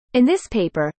In this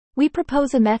paper, we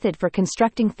propose a method for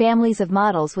constructing families of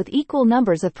models with equal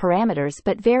numbers of parameters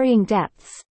but varying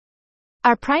depths.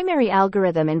 Our primary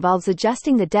algorithm involves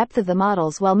adjusting the depth of the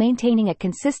models while maintaining a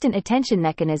consistent attention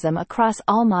mechanism across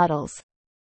all models.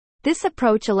 This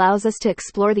approach allows us to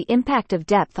explore the impact of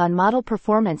depth on model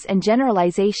performance and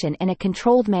generalization in a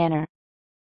controlled manner.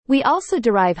 We also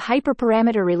derive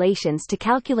hyperparameter relations to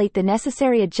calculate the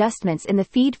necessary adjustments in the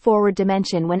feed-forward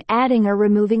dimension when adding or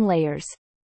removing layers.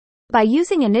 By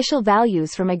using initial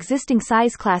values from existing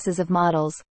size classes of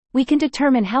models, we can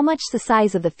determine how much the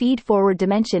size of the feed-forward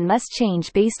dimension must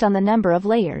change based on the number of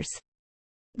layers.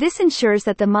 This ensures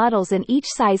that the models in each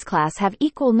size class have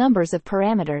equal numbers of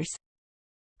parameters.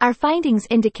 Our findings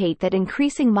indicate that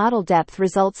increasing model depth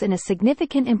results in a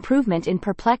significant improvement in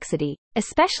perplexity,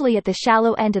 especially at the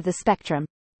shallow end of the spectrum.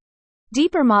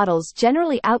 Deeper models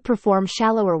generally outperform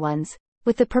shallower ones,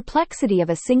 with the perplexity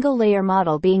of a single-layer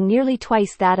model being nearly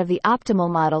twice that of the optimal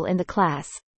model in the class.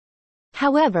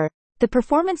 However, the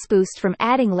performance boost from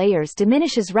adding layers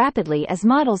diminishes rapidly as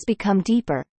models become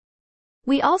deeper.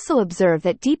 We also observe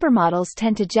that deeper models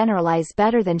tend to generalize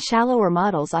better than shallower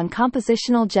models on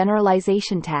compositional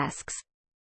generalization tasks.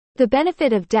 The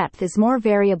benefit of depth is more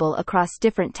variable across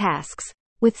different tasks,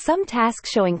 with some tasks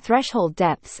showing threshold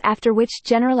depths after which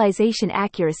generalization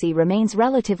accuracy remains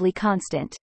relatively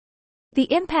constant. The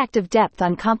impact of depth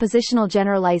on compositional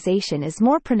generalization is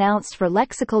more pronounced for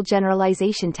lexical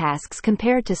generalization tasks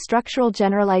compared to structural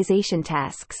generalization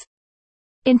tasks.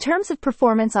 In terms of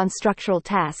performance on structural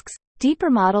tasks, deeper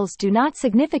models do not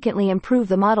significantly improve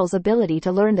the model's ability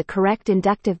to learn the correct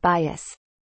inductive bias.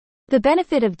 The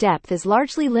benefit of depth is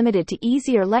largely limited to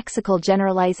easier lexical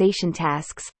generalization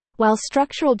tasks, while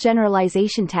structural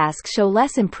generalization tasks show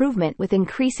less improvement with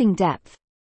increasing depth.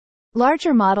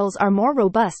 Larger models are more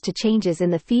robust to changes in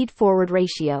the feed-forward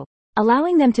ratio,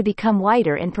 allowing them to become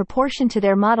wider in proportion to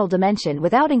their model dimension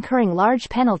without incurring large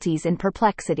penalties in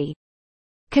perplexity.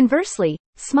 Conversely,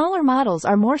 smaller models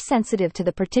are more sensitive to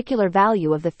the particular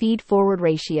value of the feed-forward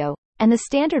ratio, and the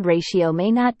standard ratio may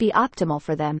not be optimal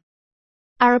for them.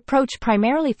 Our approach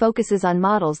primarily focuses on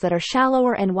models that are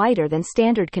shallower and wider than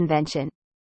standard convention.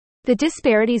 The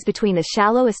disparities between the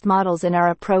shallowest models in our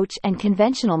approach and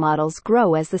conventional models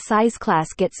grow as the size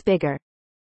class gets bigger.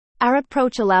 Our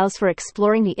approach allows for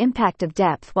exploring the impact of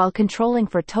depth while controlling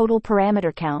for total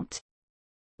parameter count.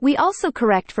 We also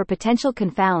correct for potential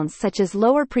confounds such as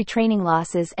lower pre-training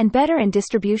losses and better in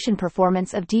distribution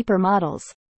performance of deeper models.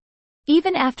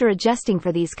 Even after adjusting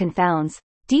for these confounds,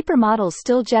 deeper models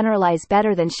still generalize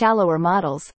better than shallower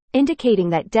models, indicating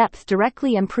that depth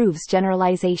directly improves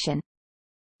generalization.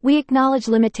 We acknowledge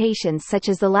limitations such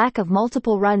as the lack of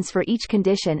multiple runs for each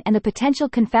condition and the potential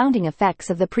confounding effects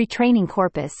of the pre-training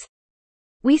corpus.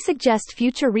 We suggest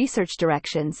future research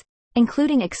directions,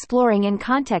 including exploring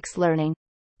in-context learning,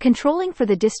 controlling for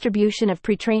the distribution of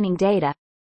pre-training data,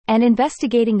 and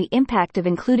investigating the impact of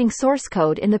including source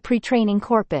code in the pre-training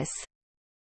corpus.